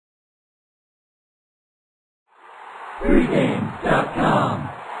Pregame.com.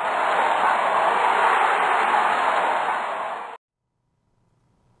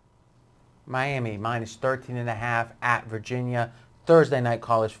 Miami minus 13.5 at Virginia. Thursday night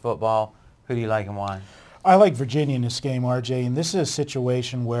college football. Who do you like and why? I like Virginia in this game, RJ, and this is a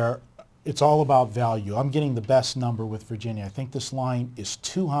situation where it's all about value. I'm getting the best number with Virginia. I think this line is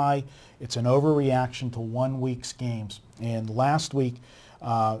too high. It's an overreaction to 1 week's games. And last week,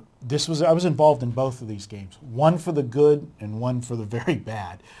 I was involved in both of these games, one for the good and one for the very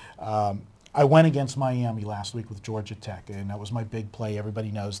bad. I went against Miami last week with Georgia Tech, and that was my big play.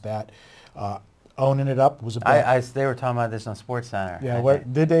 Everybody knows that. Owning it up was a big... They were talking about this on SportsCenter. Yeah,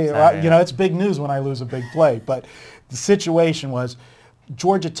 did they? Saturday. You know, it's big news when I lose a big play. But the situation was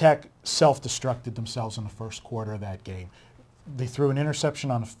Georgia Tech self-destructed themselves in the first quarter of that game. They threw an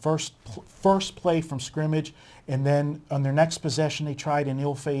interception on the first play from scrimmage, and then on their next possession they tried an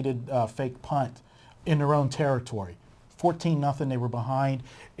ill-fated fake punt in their own territory. 14-0, they were behind,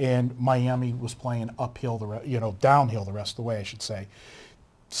 and Miami was playing uphill, downhill the rest of the way, I should say.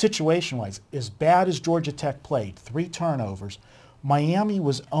 Situation-wise, as bad as Georgia Tech played, 3 turnovers, Miami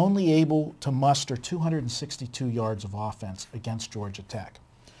was only able to muster 262 yards of offense against Georgia Tech.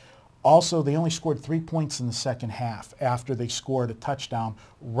 Also, they only scored 3 points in the second half after they scored a touchdown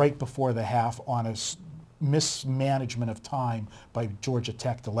right before the half on a mismanagement of time by Georgia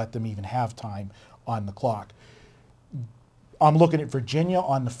Tech to let them even have time on the clock. I'm looking at Virginia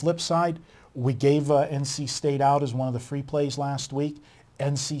on the flip side. We gave NC State out as one of the free plays last week.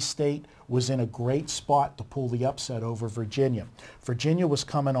 NC State was in a great spot to pull the upset over Virginia. Virginia was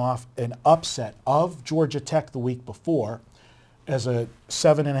coming off an upset of Georgia Tech the week before as a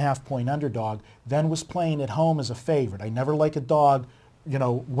 7.5-point underdog, then was playing at home as a favorite. I never like a dog,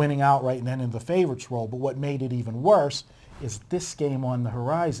 winning outright and then in the favorites role, but what made it even worse is this game on the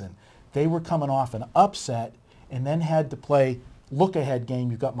horizon. They were coming off an upset and then had to play look-ahead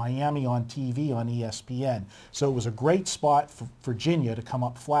game. You've got Miami on TV on ESPN. So it was a great spot for Virginia to come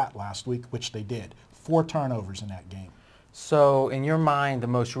up flat last week, which they did. 4 turnovers in that game. So in your mind, the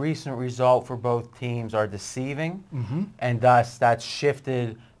most recent result for both teams are deceiving, and thus that's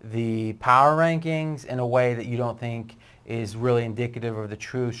shifted the power rankings in a way that you don't think is really indicative of the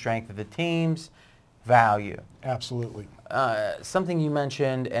true strength of the teams. Value. Absolutely. Something you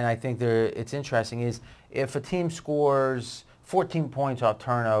mentioned, and I think it's interesting, is if a team scores 14 points off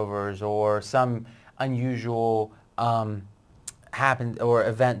turnovers or some unusual happened or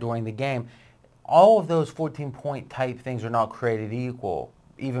event during the game, all of those 14-point type things are not created equal,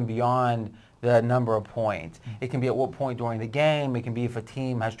 even beyond the number of points. It can be at what point during the game. It can be if a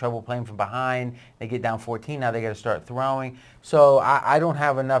team has trouble playing from behind, they get down 14, now they got to start throwing. So I don't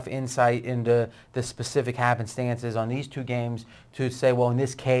have enough insight into the specific happenstances on these 2 games to say, well, in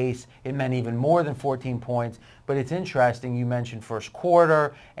this case, it meant even more than 14 points. But it's interesting, you mentioned first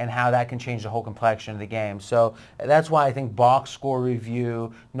quarter and how that can change the whole complexion of the game. So that's why I think box score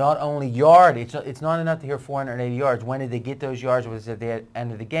review, not only yard, it's not enough to hear 480 yards. When did they get those yards? Was it at the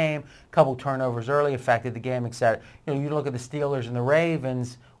end of the game? A couple turnovers early affected the game, etc. You look at the Steelers and the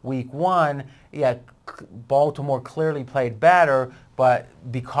Ravens week 1, yeah, Baltimore clearly played better, but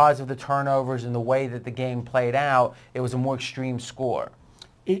because of the turnovers and the way that the game played out, it was a more extreme score.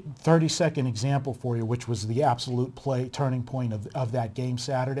 30-second example for you, which was the absolute turning point of that game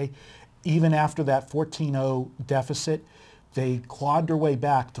Saturday. Even after that 14-0 deficit, they clawed their way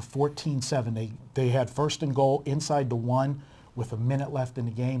back to 14-7. They had first and goal inside the 1 with a minute left in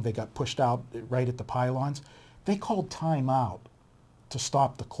the game. They got pushed out right at the pylons. They called timeout to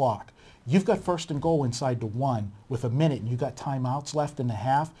stop the clock. You've got first and goal inside the 1 with a minute and you've got timeouts left in the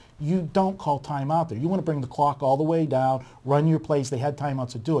half. You don't call timeout there. You want to bring the clock all the way down, run your plays. They had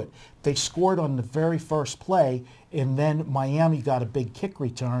timeouts to do it. They scored on the very first play, and then Miami got a big kick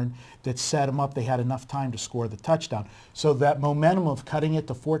return that set them up. They had enough time to score the touchdown. So that momentum of cutting it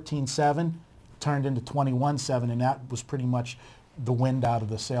to 14-7 turned into 21-7, and that was pretty much the wind out of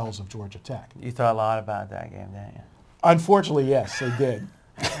the sails of Georgia Tech. You thought a lot about that game, didn't you? Unfortunately, yes, they did.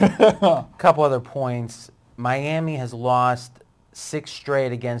 A couple other points. Miami has lost 6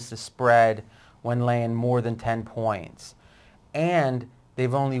 straight against the spread when laying more than 10 points. And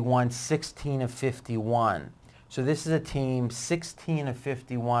they've only won 16 of 51. So this is a team 16 of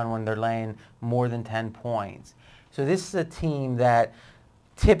 51 when they're laying more than 10 points. So this is a team that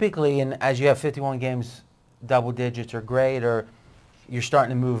typically, and as you have 51 games, double digits or greater, you're starting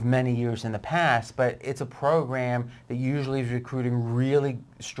to move many years in the past, but it's a program that usually is recruiting really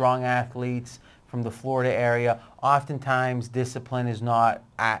strong athletes from the Florida area. Oftentimes, discipline is not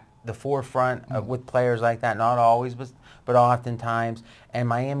at the forefront with players like that. Not always, but oftentimes. And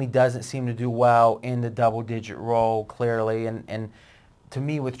Miami doesn't seem to do well in the double-digit role, clearly. And to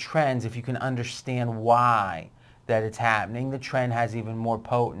me, with trends, if you can understand why that it's happening, the trend has even more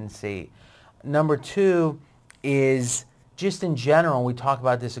potency. Number two is, just in general, we talk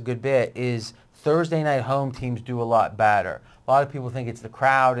about this a good bit, is Thursday night home teams do a lot better. A lot of people think it's the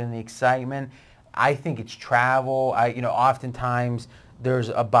crowd and the excitement. I think it's travel. Oftentimes there's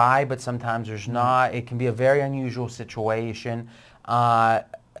a bye, but sometimes there's not. It can be a very unusual situation. I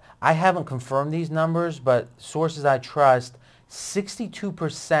haven't confirmed these numbers, but sources I trust,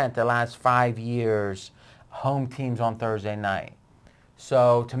 62% the last 5 years, home teams on Thursday night.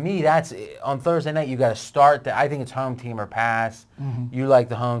 So to me, that's on Thursday night. You got to start. I think it's home team or pass. You like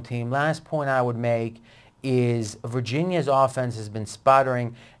the home team. Last point I would make is Virginia's offense has been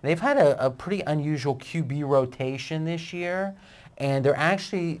sputtering. They've had a pretty unusual QB rotation this year, and they're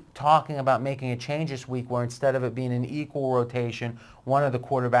actually talking about making a change this week where instead of it being an equal rotation, one of the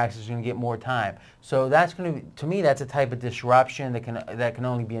quarterbacks is going to get more time. So that's going to, to me, that's a type of disruption that can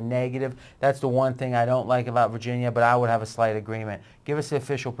only be a negative. That's the one thing I don't like about Virginia, but I would have a slight agreement. Give us the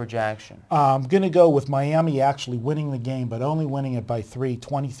official projection. I'm going to go with Miami actually winning the game, but only winning it by 3,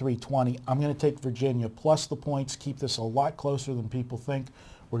 23-20. I'm going to take Virginia plus the points, keep this a lot closer than people think.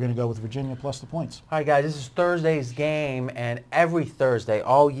 We're going to go with Virginia plus the points. All right, guys, this is Thursday's game, and every Thursday,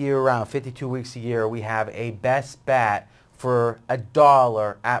 all year round, 52 weeks a year, we have a best bet for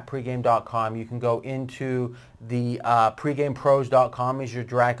 $1 at pregame.com. You can go into the pregamepros.com is your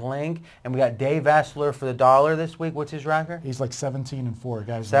direct link, and we got Dave Essler for the $1 this week. What's his record? He's like 17-4,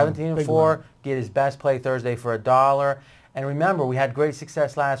 guys. 17-4. Get his best play Thursday for $1. And remember, we had great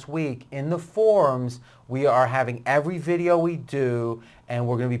success last week. In the forums, we are having every video we do, and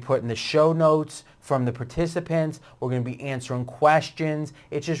we're going to be putting the show notes from the participants. We're going to be answering questions.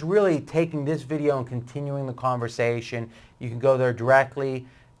 It's just really taking this video and continuing the conversation. You can go there directly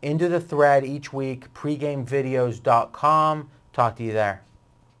into the thread each week, pregamevideos.com. Talk to you there.